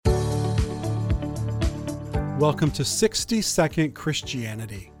Welcome to 60-Second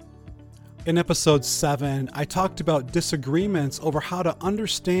Christianity. In episode 7, I talked about disagreements over how to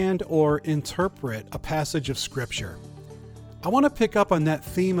understand or interpret a passage of Scripture. I want to pick up on that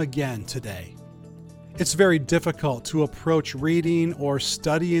theme again today. It's very difficult to approach reading or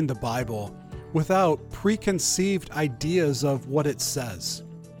studying the Bible without preconceived ideas of what it says.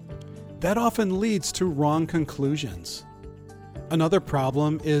 That often leads to wrong conclusions. Another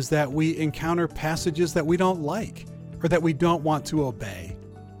problem is that we encounter passages that we don't like or that we don't want to obey.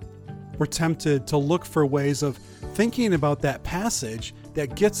 We're tempted to look for ways of thinking about that passage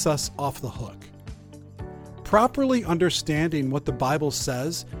that gets us off the hook. Properly understanding what the Bible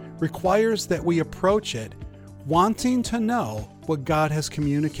says requires that we approach it wanting to know what God has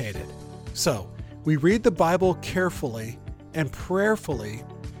communicated. So, we read the Bible carefully and prayerfully,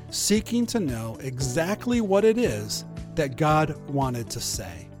 seeking to know exactly what it is that God wanted to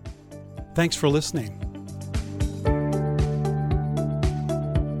say. Thanks for listening.